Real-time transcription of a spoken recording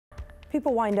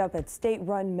People wind up at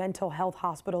state-run mental health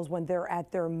hospitals when they're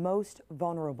at their most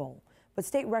vulnerable. But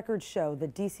state records show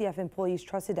that DCF employees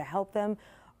trusted to help them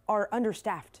are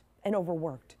understaffed and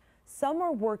overworked. Some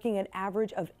are working an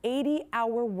average of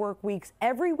 80-hour work weeks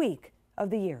every week of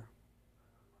the year.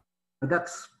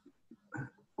 That's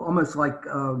almost like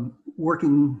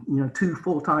working, two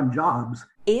full-time jobs.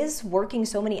 Is working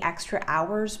so many extra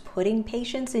hours putting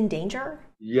patients in danger?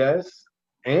 Yes,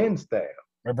 and staff.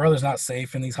 My brother's not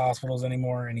safe in these hospitals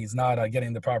anymore, and he's not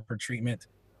getting the proper treatment.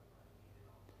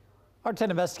 Our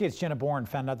 10 Investigates Jenna Bourne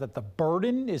found out that the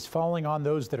burden is falling on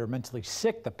those that are mentally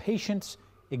sick, the patients,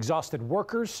 exhausted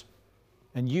workers,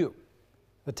 and you,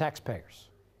 the taxpayers.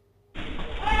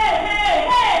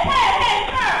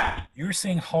 You're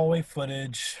seeing hallway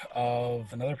footage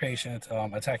of another patient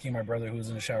attacking my brother who was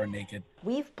in the shower naked.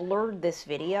 We've blurred this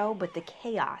video, but the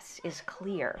chaos is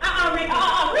clear.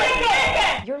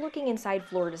 You're looking inside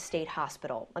Florida State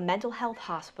Hospital, a mental health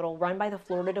hospital run by the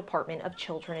Florida Department of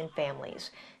Children and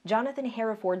Families. Jonathan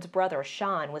Hereford's brother,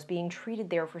 Sean, was being treated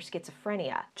there for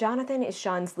schizophrenia. Jonathan is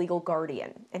Sean's legal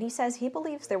guardian, and he says he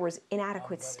believes there was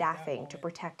inadequate staffing to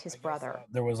protect his brother.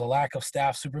 There was a lack of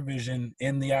staff supervision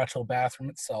in the actual bathroom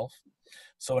itself.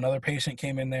 So another patient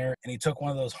came in there and he took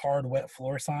one of those hard, wet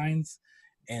floor signs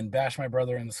and bashed my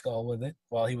brother in the skull with it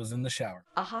while he was in the shower.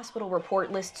 A hospital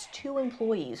report lists 2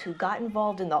 employees who got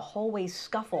involved in the hallway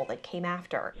scuffle that came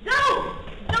after.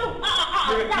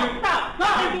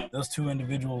 Those 2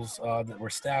 individuals that were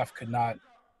staff could not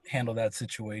handle that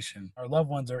situation. Our loved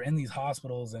ones are in these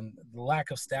hospitals, and the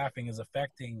lack of staffing is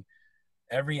affecting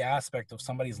every aspect of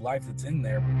somebody's life that's in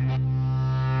there.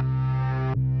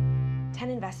 10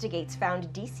 Investigates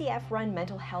found DCF-run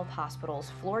mental health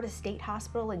hospitals, Florida State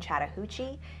Hospital in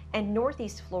Chattahoochee and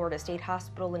Northeast Florida State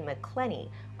Hospital in McClenny,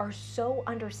 are so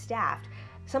understaffed.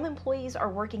 Some employees are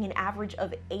working an average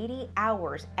of 80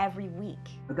 hours every week.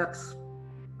 That's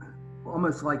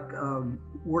almost like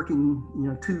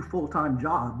working, 2 full-time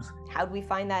jobs. How'd we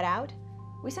find that out?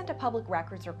 We sent a public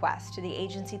records request to the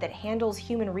agency that handles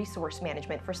human resource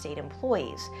management for state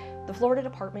employees, the Florida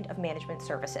Department of Management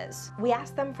Services. We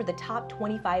asked them for the top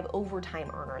 25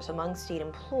 overtime earners among state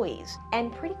employees,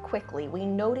 and pretty quickly we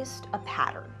noticed a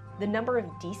pattern. The number of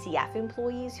DCF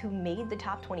employees who made the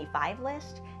top 25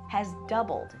 list has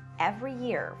doubled every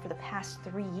year for the past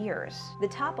 3 years. The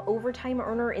top overtime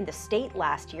earner in the state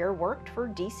last year worked for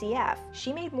DCF.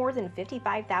 She made more than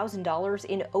 $55,000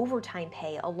 in overtime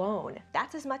pay alone.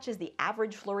 That's as much as the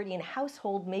average Floridian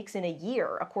household makes in a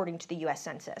year, according to the U.S.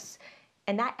 Census.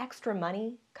 And that extra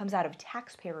money comes out of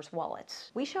taxpayers'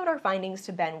 wallets. We showed our findings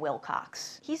to Ben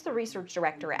Wilcox. He's the research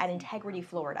director at Integrity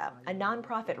Florida, a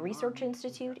nonprofit research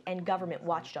institute and government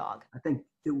watchdog. I think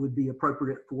it would be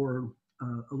appropriate for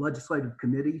a legislative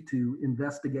committee to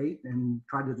investigate and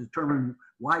try to determine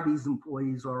why these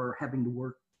employees are having to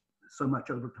work so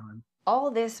much overtime. All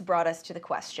this brought us to the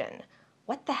question,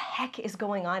 what the heck is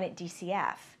going on at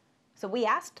DCF? So we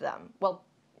asked them, well,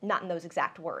 not in those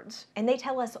exact words. And they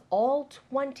tell us all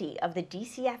 20 of the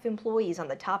DCF employees on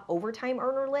the top overtime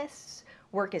earner lists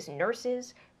work as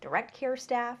nurses, direct care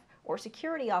staff, or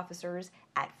security officers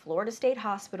at Florida State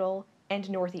Hospital and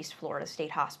Northeast Florida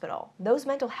State Hospital. Those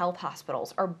mental health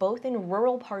hospitals are both in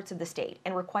rural parts of the state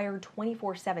and require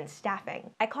 24/7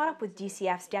 staffing. I caught up with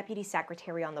DCF's deputy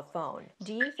secretary on the phone.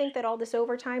 Do you think that all this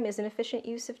overtime is an efficient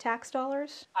use of tax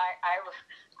dollars?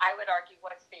 I would argue,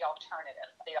 what's the alternative?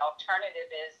 The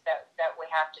alternative is that we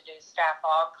have to do staff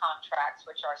aug contracts,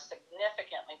 which are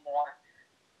significantly more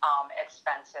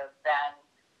expensive than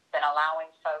allowing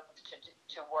folks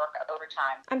to work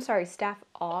overtime. I'm sorry, staff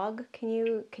aug? Can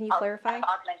you clarify?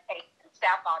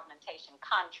 Staff augmentation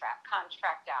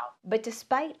contract out. But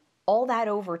despite all that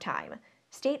overtime,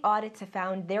 state audits have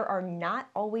found there are not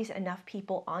always enough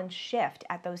people on shift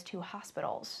at those 2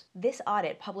 hospitals. This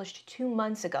audit, published 2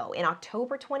 months ago in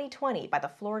October 2020 by the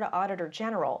Florida Auditor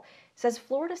General, says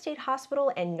Florida State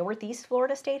Hospital and Northeast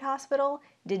Florida State Hospital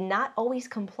did not always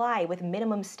comply with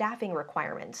minimum staffing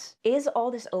requirements. Is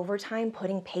all this overtime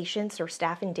putting patients or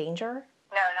staff in danger?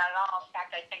 No, not at all. In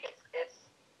fact, I think it's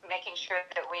making sure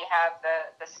that we have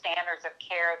the standards of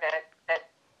care that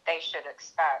they should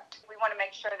expect. We want to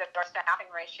make sure that our staffing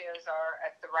ratios are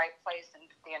at the right place and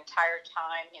the entire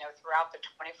time, throughout the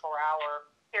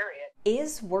 24-hour period.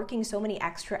 Is working so many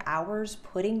extra hours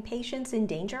putting patients in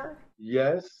danger?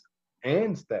 Yes,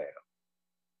 and staff.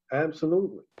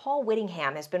 Absolutely. Paul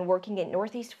Whittingham has been working at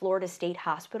Northeast Florida State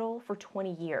Hospital for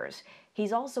 20 years.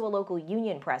 He's also a local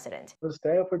union president. The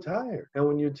staff are tired. And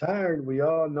when you're tired, we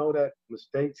all know that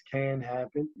mistakes can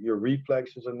happen. Your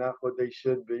reflexes are not what they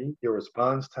should be. Your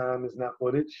response time is not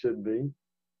what it should be.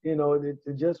 You know, it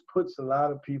just puts a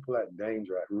lot of people at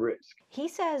danger, at risk. He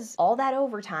says all that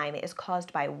overtime is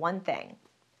caused by one thing: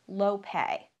 low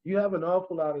pay. You have an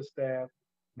awful lot of staff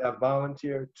that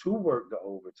volunteer to work the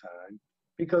overtime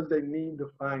because they need the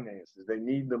finances, they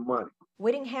need the money.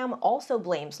 Whittingham also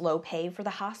blames low pay for the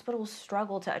hospital's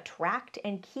struggle to attract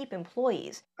and keep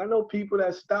employees. I know people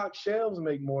that stock shelves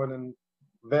make more than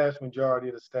vast majority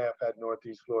of the staff at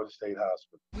Northeast Florida State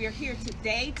Hospital. We're here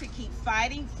today to keep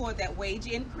fighting for that wage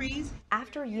increase.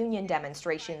 After union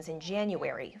demonstrations in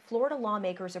January, Florida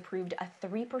lawmakers approved a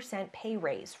 3% pay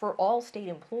raise for all state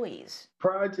employees.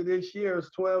 Prior to this year, it's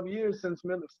 12 years since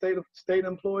state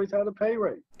employees had a pay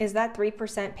raise. Is that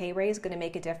 3% pay raise going to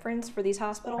make a difference for these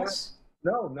hospitals?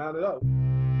 No, not at all.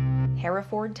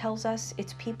 Hereford tells us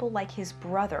it's people like his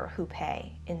brother who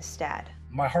pay instead.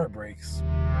 My heart breaks.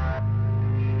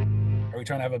 Are we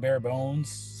trying to have a bare bones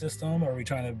system, or are we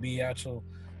trying to be actual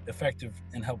effective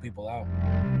and help people out?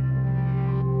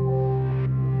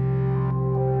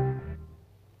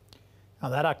 Now,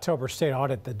 that October state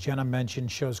audit that Jenna mentioned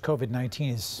shows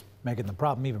COVID-19 is making the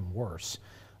problem even worse.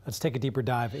 Let's take a deeper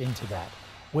dive into that.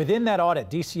 Within that audit,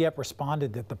 DCF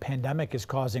responded that the pandemic is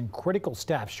causing critical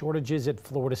staff shortages at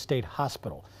Florida State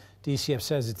Hospital. DCF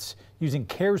says it's using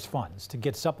CARES funds to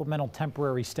get supplemental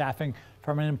temporary staffing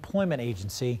from an employment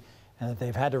agency, and that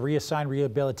they've had to reassign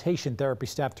rehabilitation therapy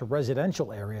staff to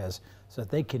residential areas so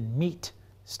that they can meet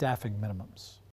staffing minimums.